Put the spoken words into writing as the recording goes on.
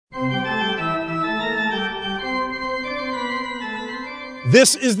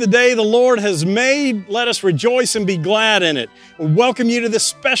This is the day the Lord has made. Let us rejoice and be glad in it. We welcome you to this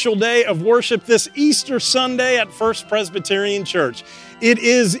special day of worship this Easter Sunday at First Presbyterian Church. It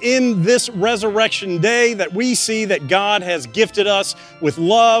is in this resurrection day that we see that God has gifted us with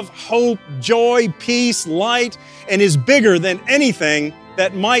love, hope, joy, peace, light, and is bigger than anything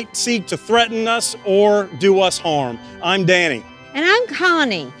that might seek to threaten us or do us harm. I'm Danny. And I'm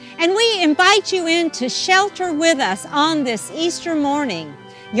Connie, and we invite you in to shelter with us on this Easter morning.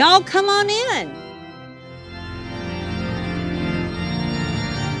 Y'all come on in.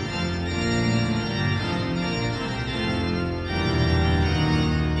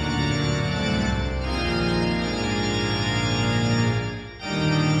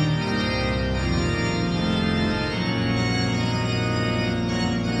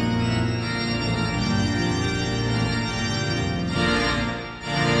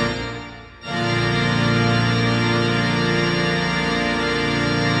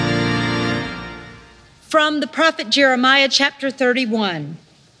 From the prophet Jeremiah, chapter 31.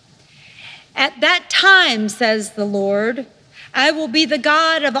 At that time, says the Lord, I will be the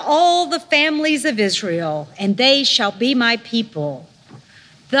God of all the families of Israel, and they shall be my people.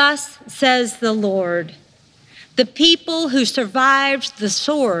 Thus says the Lord, the people who survived the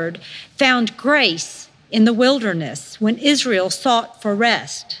sword found grace in the wilderness when Israel sought for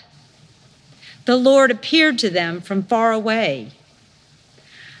rest. The Lord appeared to them from far away.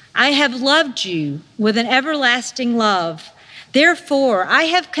 I have loved you with an everlasting love. Therefore, I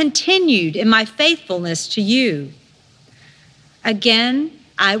have continued in my faithfulness to you. Again,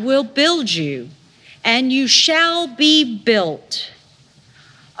 I will build you, and you shall be built.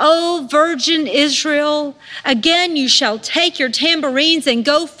 O virgin Israel, again you shall take your tambourines and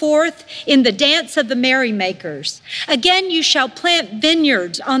go forth in the dance of the merrymakers. Again you shall plant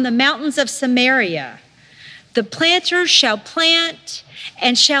vineyards on the mountains of Samaria. The planters shall plant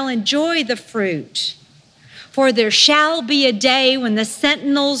and shall enjoy the fruit. For there shall be a day when the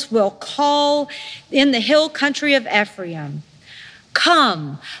sentinels will call in the hill country of Ephraim,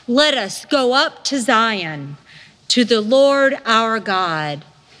 come, let us go up to Zion, to the Lord our God.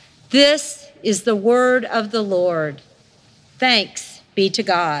 This is the word of the Lord. Thanks be to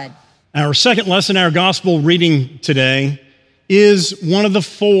God. Our second lesson, our gospel reading today, is one of the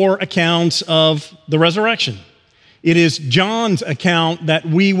four accounts of the resurrection. It is John's account that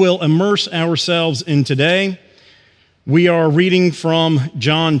we will immerse ourselves in today. We are reading from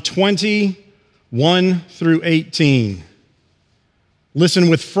John 20, 1 through 18. Listen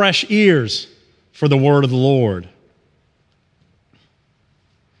with fresh ears for the word of the Lord.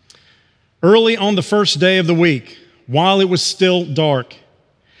 Early on the first day of the week, while it was still dark,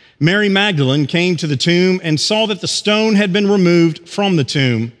 Mary Magdalene came to the tomb and saw that the stone had been removed from the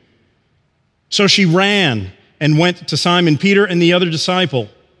tomb. So she ran and went to Simon Peter and the other disciple,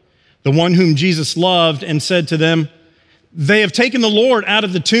 the one whom Jesus loved, and said to them, they have taken the Lord out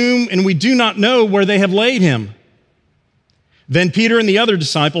of the tomb, and we do not know where they have laid him. Then Peter and the other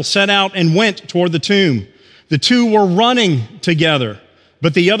disciple set out and went toward the tomb. The two were running together,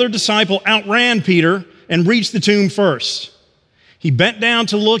 but the other disciple outran Peter and reached the tomb first. He bent down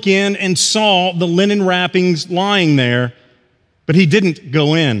to look in and saw the linen wrappings lying there, but he didn't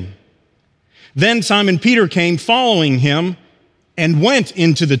go in. Then Simon Peter came following him and went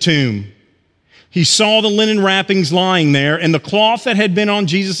into the tomb. He saw the linen wrappings lying there and the cloth that had been on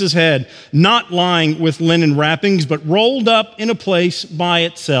Jesus' head, not lying with linen wrappings, but rolled up in a place by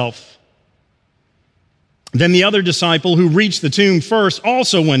itself. Then the other disciple who reached the tomb first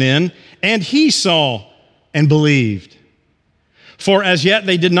also went in, and he saw and believed. For as yet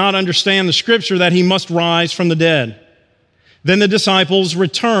they did not understand the scripture that he must rise from the dead. Then the disciples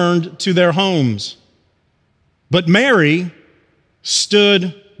returned to their homes. But Mary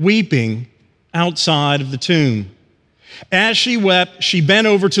stood weeping outside of the tomb. As she wept, she bent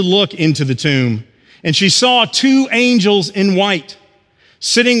over to look into the tomb, and she saw two angels in white,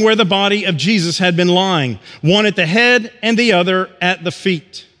 sitting where the body of Jesus had been lying, one at the head and the other at the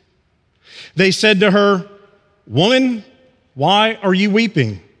feet. They said to her, woman, why are you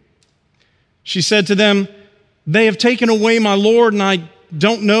weeping? She said to them, they have taken away my Lord, and I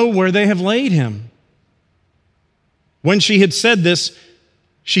don't know where they have laid him. When she had said this,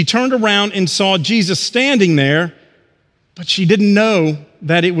 she turned around and saw Jesus standing there, but she didn't know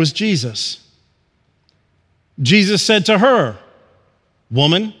that it was Jesus. Jesus said to her,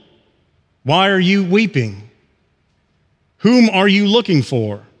 woman, why are you weeping? Whom are you looking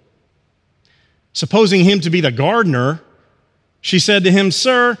for? Supposing him to be the gardener, she said to him,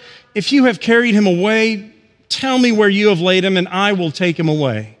 sir, if you have carried him away, tell me where you have laid him, and I will take him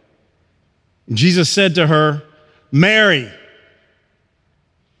away. Jesus said to her, Mary.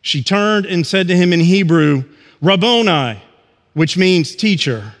 She turned and said to him in Hebrew, Rabboni, which means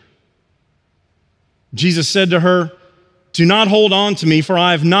teacher. Jesus said to her, do not hold on to me, for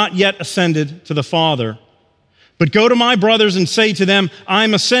I have not yet ascended to the Father. But go to my brothers and say to them, I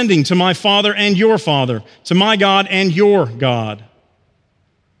am ascending to my Father and your Father, to my God and your God.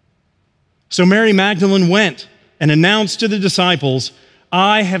 So Mary Magdalene went and announced to the disciples,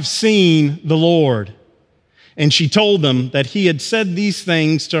 I have seen the Lord. And she told them that he had said these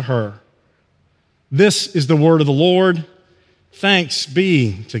things to her. This is the word of the Lord. Thanks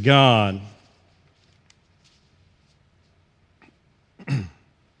be to God.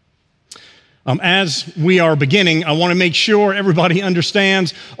 As we are beginning, I want to make sure everybody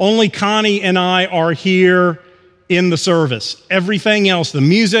understands only Connie and I are here in the service. Everything else, the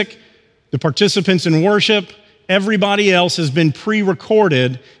music, the participants in worship, everybody else has been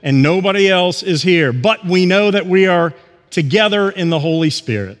pre-recorded and nobody else is here. But we know that we are together in the Holy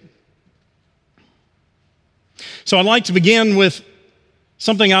Spirit. So I'd like to begin with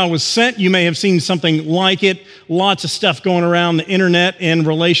something I was sent. You may have seen something like it. Lots of stuff going around the internet in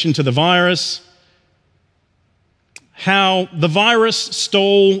relation to the virus. How the virus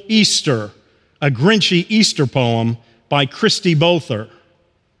stole Easter, a Grinchy Easter poem by Christy Bother,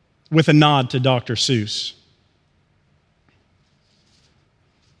 with a nod to Dr. Seuss.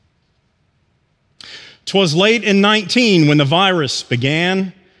 'Twas late in 19 when the virus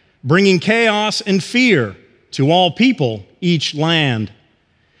began, bringing chaos and fear to all people, each land.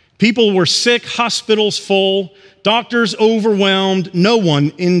 People were sick, hospitals full, doctors overwhelmed, no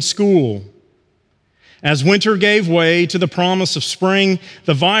one in school. As winter gave way to the promise of spring,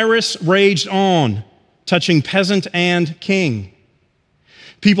 the virus raged on, touching peasant and king.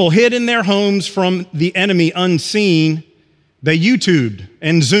 People hid in their homes from the enemy unseen. They YouTubed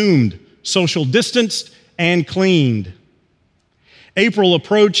and Zoomed, social distanced and cleaned. April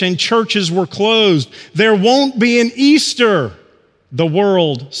approached and churches were closed. There won't be an Easter, the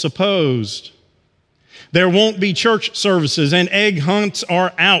world supposed. There won't be church services and egg hunts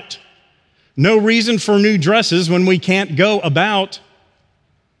are out. No reason for new dresses when we can't go about.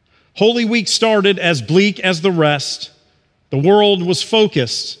 Holy Week started as bleak as the rest. The world was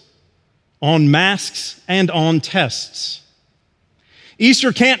focused on masks and on tests.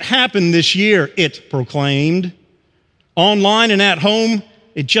 Easter can't happen this year, it proclaimed. Online and at home,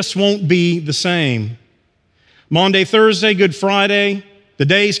 it just won't be the same. Monday, Thursday, Good Friday, the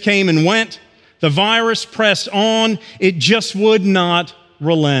days came and went. The virus pressed on. It just would not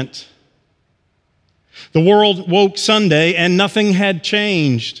relent. The world woke Sunday and nothing had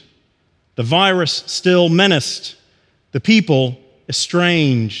changed. The virus still menaced. The people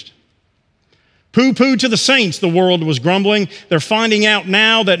estranged. Pooh-pooh to the saints, the world was grumbling. They're finding out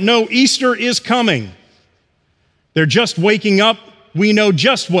now that no Easter is coming. They're just waking up. We know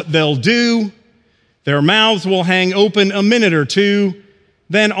just what they'll do. Their mouths will hang open a minute or two.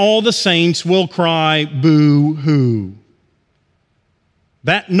 Then all the saints will cry, boo-hoo.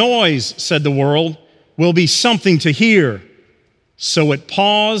 That noise, said the world, will be something to hear. So it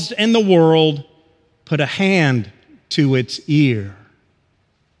paused and the world put a hand to its ear.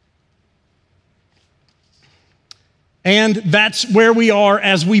 And that's where we are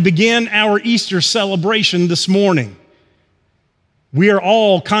as we begin our Easter celebration this morning. We are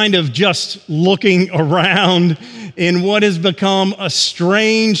all kind of just looking around in what has become a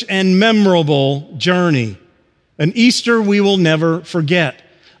strange and memorable journey. An Easter we will never forget.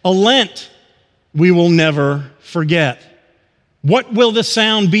 A Lent we will never forget. What will the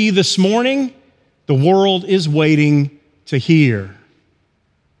sound be this morning? The world is waiting to hear.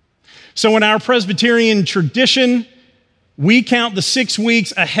 So in our Presbyterian tradition, we count the 6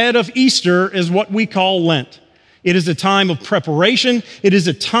 weeks ahead of Easter as what we call Lent. It is a time of preparation. It is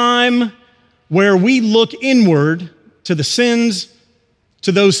a time where we look inward to the sins,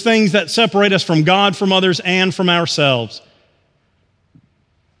 to those things that separate us from God, from others, and from ourselves.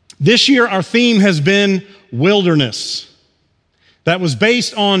 This year, our theme has been wilderness. That was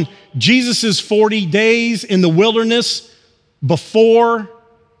based on Jesus' 40 days in the wilderness before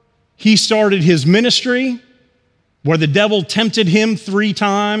he started his ministry, where the devil tempted him 3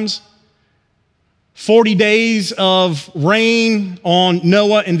 times. 40 days of rain on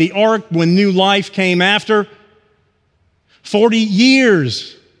Noah and the ark when new life came after. 40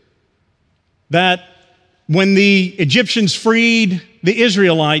 years that when the Egyptians freed the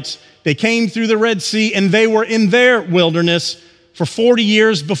Israelites, they came through the Red Sea and they were in their wilderness for 40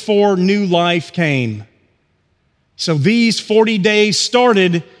 years before new life came. So these 40 days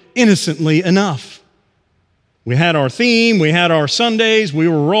started innocently enough. We had our theme, we had our Sundays, we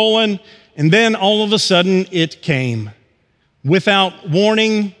were rolling, and then all of a sudden it came. without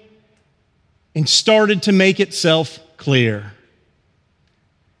warning and started to make itself clear.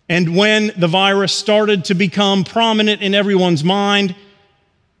 And when the virus started to become prominent in everyone's mind,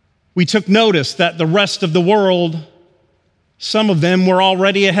 we took notice that the rest of the world, some of them were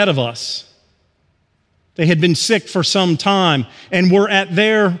already ahead of us. They had been sick for some time and were at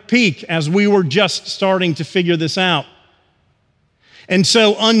their peak as we were just starting to figure this out. And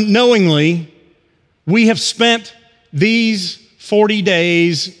so unknowingly, we have spent these 40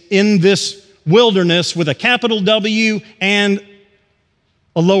 days in this wilderness with a capital W and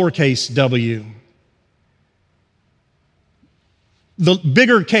a lowercase w. The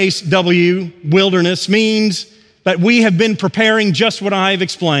bigger case W, wilderness, means that we have been preparing just what I have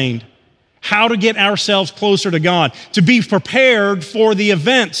explained. How to get ourselves closer to God, to be prepared for the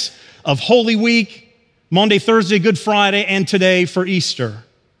events of Holy Week, Monday, Thursday, Good Friday, and today for Easter.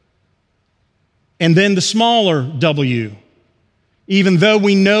 And then the smaller W, even though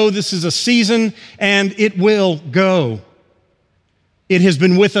we know this is a season and it will go, it has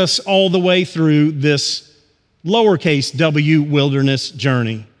been with us all the way through this lowercase w wilderness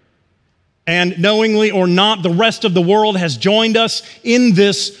journey. And knowingly or not, the rest of the world has joined us in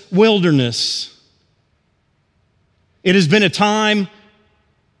this wilderness. It has been a time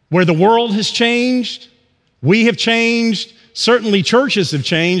where the world has changed, we have changed, certainly churches have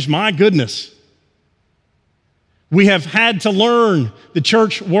changed, my goodness. We have had to learn, the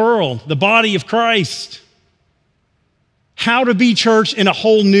church world, the body of Christ, how to be church in a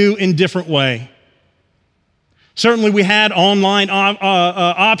whole new and different way. Certainly we had online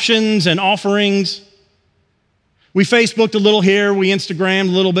options and offerings. We Facebooked a little here, we Instagrammed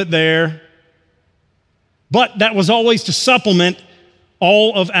a little bit there. But that was always to supplement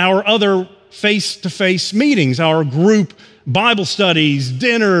all of our other face-to-face meetings, our group Bible studies,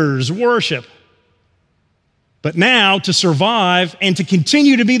 dinners, worship. But now, to survive and to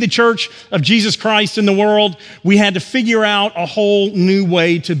continue to be the church of Jesus Christ in the world, we had to figure out a whole new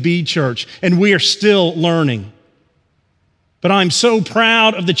way to be church, and we are still learning. But I'm so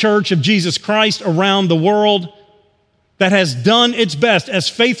proud of the church of Jesus Christ around the world that has done its best as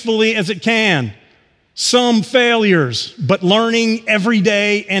faithfully as it can. Some failures, but learning every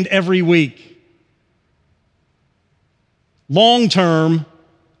day and every week. Long term,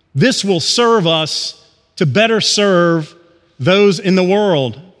 this will serve us to better serve those in the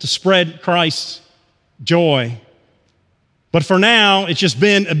world, to spread Christ's joy. But for now, it's just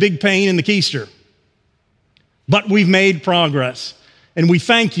been a big pain in the keister. But we've made progress. And we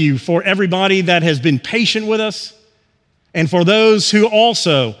thank you for everybody that has been patient with us and for those who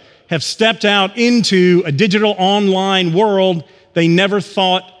also have stepped out into a digital online world they never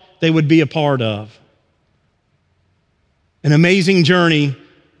thought they would be a part of. An amazing journey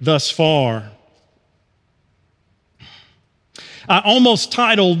thus far. I almost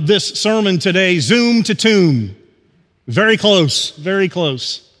titled this sermon today, Zoom to Tomb. Very close, very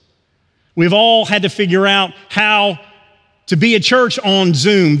close. We've all had to figure out how to be a church on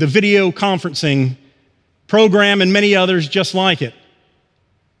Zoom, the video conferencing program, and many others just like it.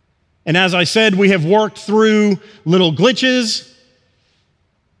 And as I said, we have worked through little glitches.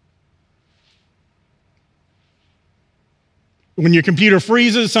 When your computer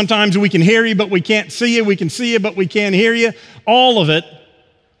freezes, sometimes we can hear you, but we can't see you. We can see you, but we can't hear you. All of it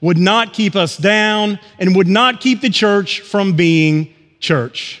would not keep us down and would not keep the church from being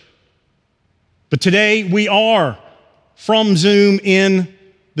church. But today we are from Zoom in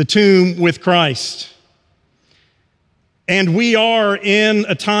the tomb with Christ. And we are in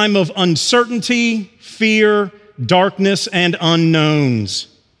a time of uncertainty, fear, darkness, and unknowns.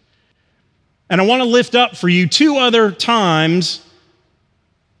 And I want to lift up for you two other times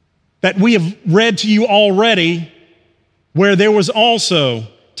that we have read to you already where there was also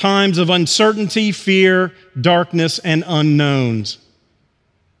times of uncertainty, fear, darkness, and unknowns.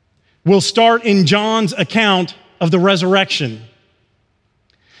 We'll start in John's account of the resurrection.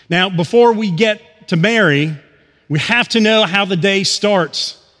 Now, before we get to Mary, we have to know how the day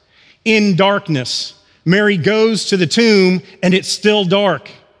starts. In darkness. Mary goes to the tomb and it's still dark.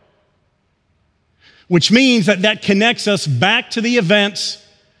 Which means that connects us back to the events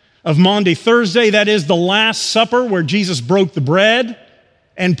of Maundy Thursday. That is the Last Supper where Jesus broke the bread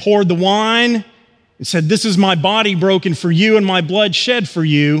and poured the wine and said, "This is my body broken for you and my blood shed for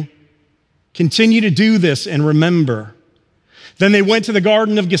you. Continue to do this and remember." Then they went to the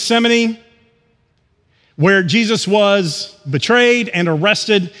Garden of Gethsemane where Jesus was betrayed and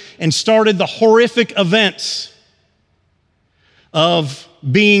arrested and started the horrific events of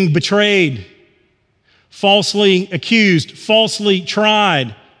being betrayed, falsely accused, falsely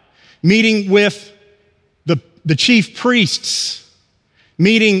tried, meeting with the the chief priests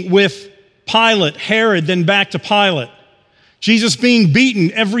meeting with Pilate, Herod, then back to Pilate. Jesus being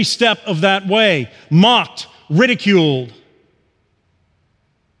beaten every step of that way, mocked, ridiculed,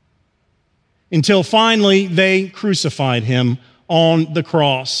 until finally they crucified him on the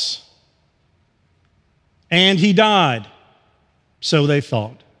cross. And he died, so they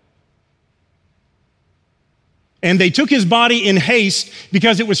thought. And they took his body in haste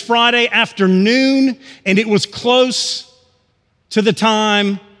because it was Friday afternoon and it was close to the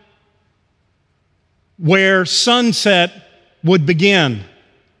time where sunset would begin.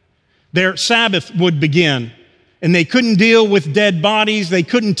 Their Sabbath would begin. And they couldn't deal with dead bodies. They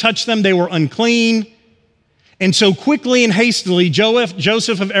couldn't touch them. They were unclean. And so quickly and hastily,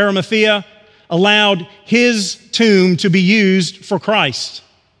 Joseph of Arimathea allowed his tomb to be used for Christ.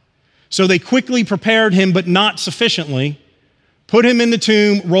 So they quickly prepared him, but not sufficiently, put him in the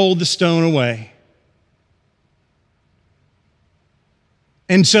tomb, rolled the stone away.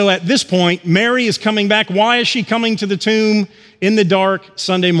 And so at this point, Mary is coming back. Why is she coming to the tomb in the dark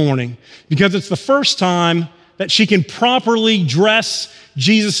Sunday morning? Because it's the first time that she can properly dress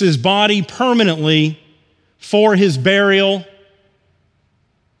Jesus' body permanently for his burial.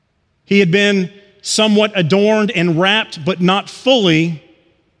 He had been somewhat adorned and wrapped, but not fully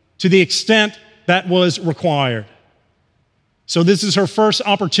to the extent that was required. So this is her first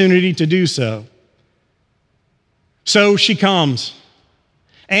opportunity to do so. So she comes.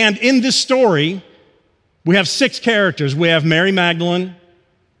 And in this story, we have 6 characters. We have Mary Magdalene,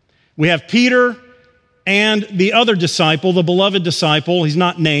 we have Peter, and the other disciple, the beloved disciple. He's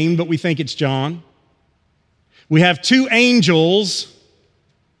not named, but we think it's John. We have 2 angels,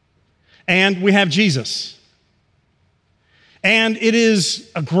 and we have Jesus. And it is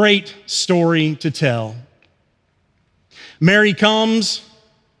a great story to tell. Mary comes,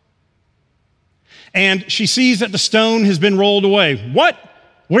 and she sees that the stone has been rolled away. What?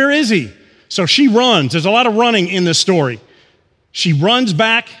 Where is he? So she runs. There's a lot of running in this story. She runs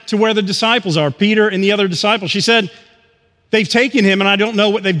back to where the disciples are, Peter and the other disciples. She said, they've taken him and I don't know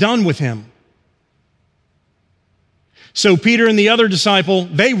what they've done with him. So Peter and the other disciple,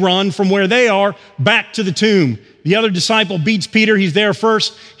 they run from where they are back to the tomb. The other disciple beats Peter. He's there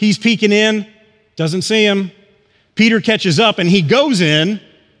first. He's peeking in, doesn't see him. Peter catches up and he goes in,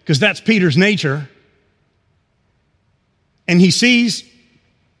 because that's Peter's nature. And he sees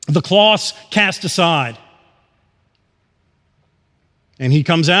the cloths cast aside. And he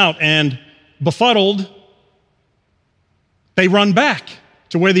comes out, and befuddled, they run back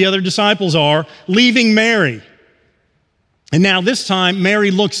to where the other disciples are, leaving Mary. And now this time,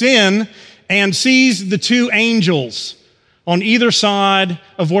 Mary looks in and sees the 2 angels on either side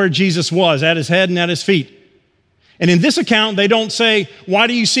of where Jesus was, at his head and at his feet. And in this account, they don't say, why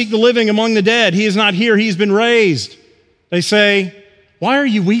do you seek the living among the dead? He is not here, he's been raised. They say, why are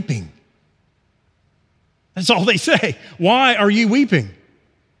you weeping? That's all they say. Why are you weeping?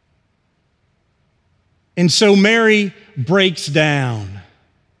 And so Mary breaks down.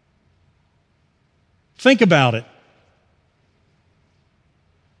 Think about it.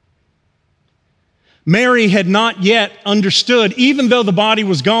 Mary had not yet understood, even though the body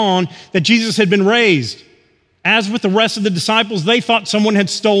was gone, that Jesus had been raised. As with the rest of the disciples, they thought someone had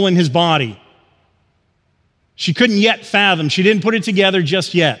stolen his body. She couldn't yet fathom. She didn't put it together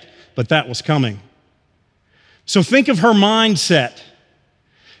just yet, but that was coming. So think of her mindset.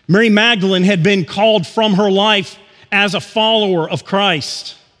 Mary Magdalene had been called from her life as a follower of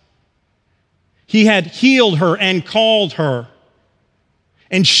Christ. He had healed her and called her.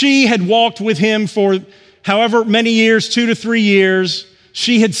 And she had walked with him for however many years, 2 to 3 years.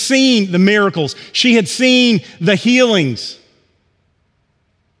 She had seen the miracles. She had seen the healings.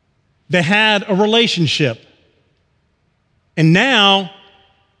 They had a relationship. And now,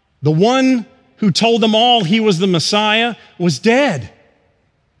 the one who told them all he was the Messiah was dead.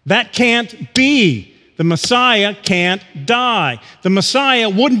 That can't be. The Messiah can't die. The Messiah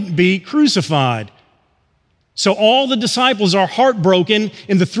wouldn't be crucified. So all the disciples are heartbroken.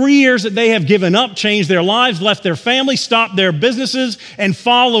 In the 3 years that they have given up, changed their lives, left their family, stopped their businesses, and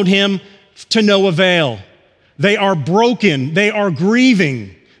followed him to no avail. They are broken. They are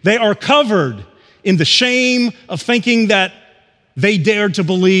grieving. They are covered in the shame of thinking that they dared to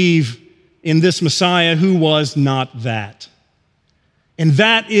believe in this Messiah who was not that. And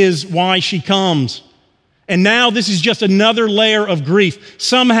that is why she comes. And now this is just another layer of grief.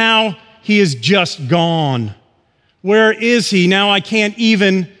 Somehow he is just gone. Where is he? Now I can't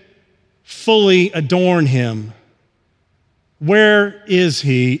even fully adorn him. Where is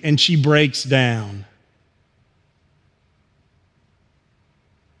he? And she breaks down.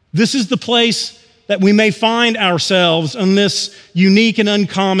 This is the place that we may find ourselves on this unique and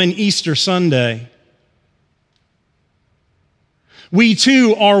uncommon Easter Sunday. We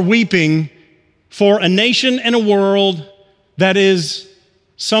too are weeping for a nation and a world that is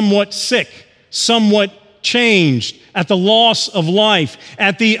somewhat sick, somewhat changed, at the loss of life,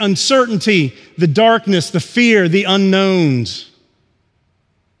 at the uncertainty, the darkness, the fear, the unknowns.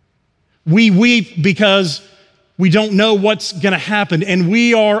 We weep because we don't know what's going to happen, and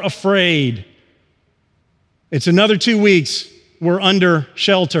we are afraid. It's another 2 weeks, we're under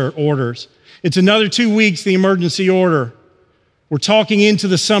shelter orders. It's another 2 weeks, the emergency order. We're talking into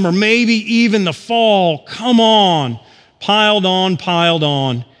the summer, maybe even the fall. Come on, piled on, piled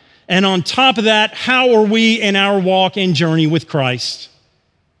on. And on top of that, how are we in our walk and journey with Christ?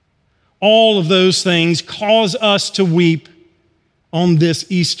 All of those things cause us to weep on this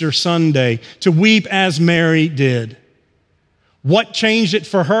Easter Sunday, to weep as Mary did. What changed it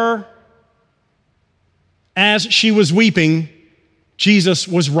for her? As she was weeping, Jesus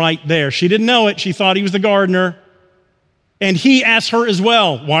was right there. She didn't know it. She thought he was the gardener. And he asked her as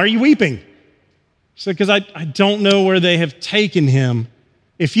well, "Why are you weeping?" She said, "Because I don't know where they have taken him.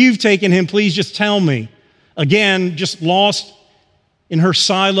 If you've taken him, please just tell me." Again, just lost in her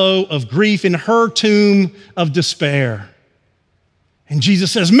silo of grief, in her tomb of despair. And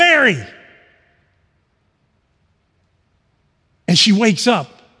Jesus says, "Mary!" And she wakes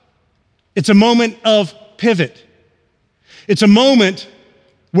up. It's a moment of pivot. It's a moment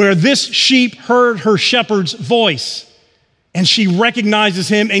where this sheep heard her shepherd's voice, and she recognizes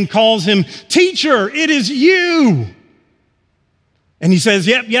him and calls him, "Teacher, it is you." And he says,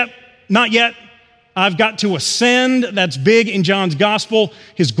 yep, not yet. I've got to ascend. That's big in John's gospel.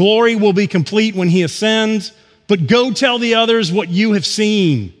 His glory will be complete when he ascends. But go tell the others what you have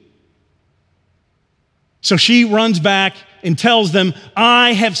seen. So she runs back and tells them,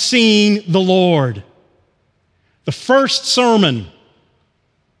 "I have seen the Lord." The first sermon,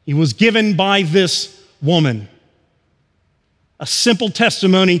 he was given by this woman. A simple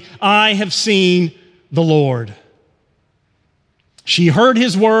testimony, "I have seen the Lord." She heard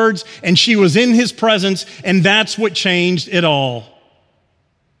his words and she was in his presence, and that's what changed it all.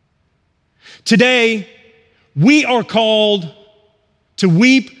 Today, we are called to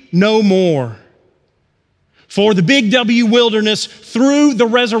weep no more. For the Big W wilderness, through the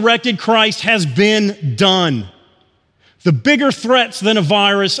resurrected Christ, has been done. The bigger threats than a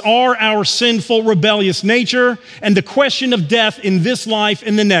virus are our sinful, rebellious nature and the question of death in this life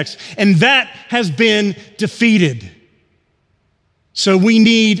and the next. And that has been defeated. So we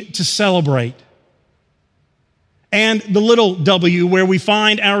need to celebrate. And the little W, where we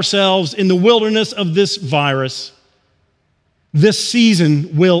find ourselves in the wilderness of this virus, this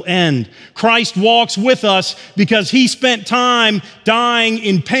season will end. Christ walks with us because he spent time dying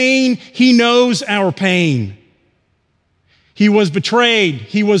in pain. He knows our pain. He was betrayed.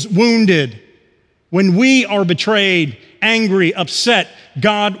 He was wounded. When we are betrayed, angry, upset,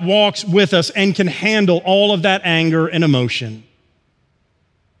 God walks with us and can handle all of that anger and emotion.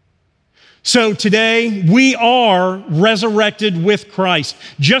 So today, we are resurrected with Christ.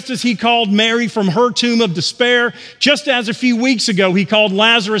 Just as he called Mary from her tomb of despair, just as a few weeks ago he called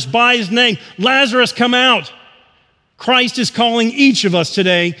Lazarus by his name, "Lazarus, come out." Christ is calling each of us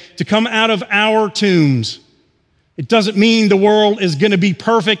today to come out of our tombs. It doesn't mean the world is going to be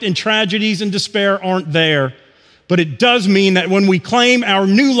perfect and tragedies and despair aren't there, but it does mean that when we claim our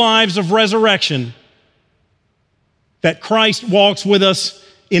new lives of resurrection, that Christ walks with us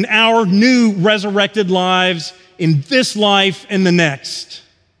in our new resurrected lives, in this life and the next.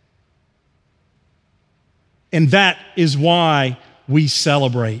 And that is why we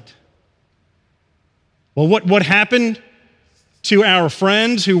celebrate. Well, what happened to our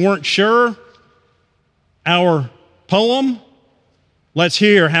friends who weren't sure? Our poem? Let's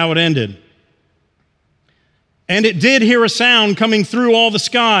hear how it ended. "And it did hear a sound coming through all the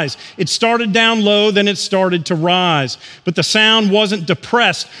skies. It started down low, then it started to rise. But the sound wasn't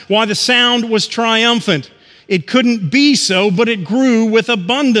depressed. Why, the sound was triumphant. It couldn't be so, but it grew with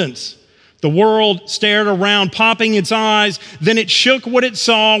abundance. The world stared around, popping its eyes. Then it shook. What it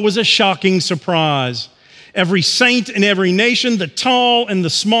saw was a shocking surprise. Every saint in every nation, the tall and the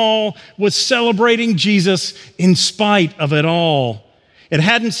small, was celebrating Jesus in spite of it all. It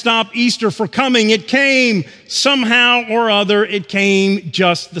hadn't stopped Easter from coming. It came somehow or other. It came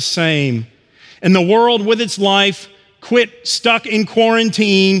just the same. And the world with its life quit stuck in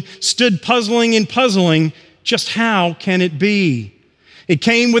quarantine, stood puzzling and puzzling. Just how can it be? It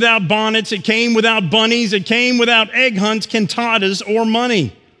came without bonnets. It came without bunnies. It came without egg hunts, cantatas, or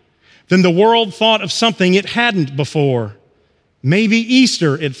money. Then the world thought of something it hadn't before. Maybe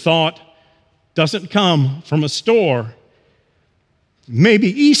Easter, it thought. doesn't come from a store. Maybe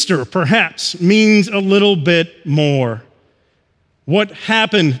Easter, perhaps, means a little bit more. What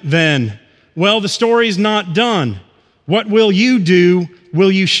happened then? Well, the story's not done. What will you do?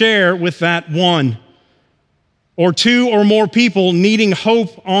 Will you share with that one or two or more people needing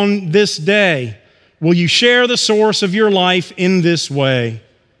hope on this day? Will you share the source of your life in this way?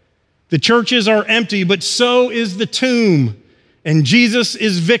 The churches are empty, but so is the tomb, and Jesus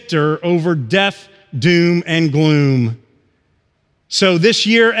is victor over death, doom, and gloom. So this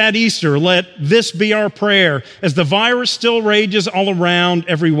year at Easter, let this be our prayer as the virus still rages all around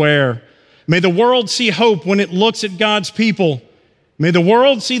everywhere. May the world see hope when it looks at God's people. May the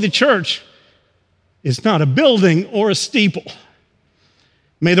world see the church is not a building or a steeple.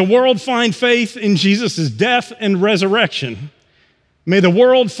 May the world find faith in Jesus' death and resurrection. May the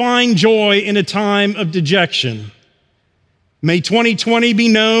world find joy in a time of dejection. May 2020 be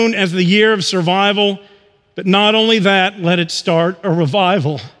known as the year of survival, but not only that, let it start a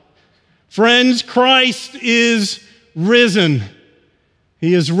revival. Friends, Christ is risen.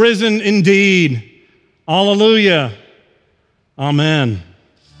 He is risen indeed. Alleluia. Amen.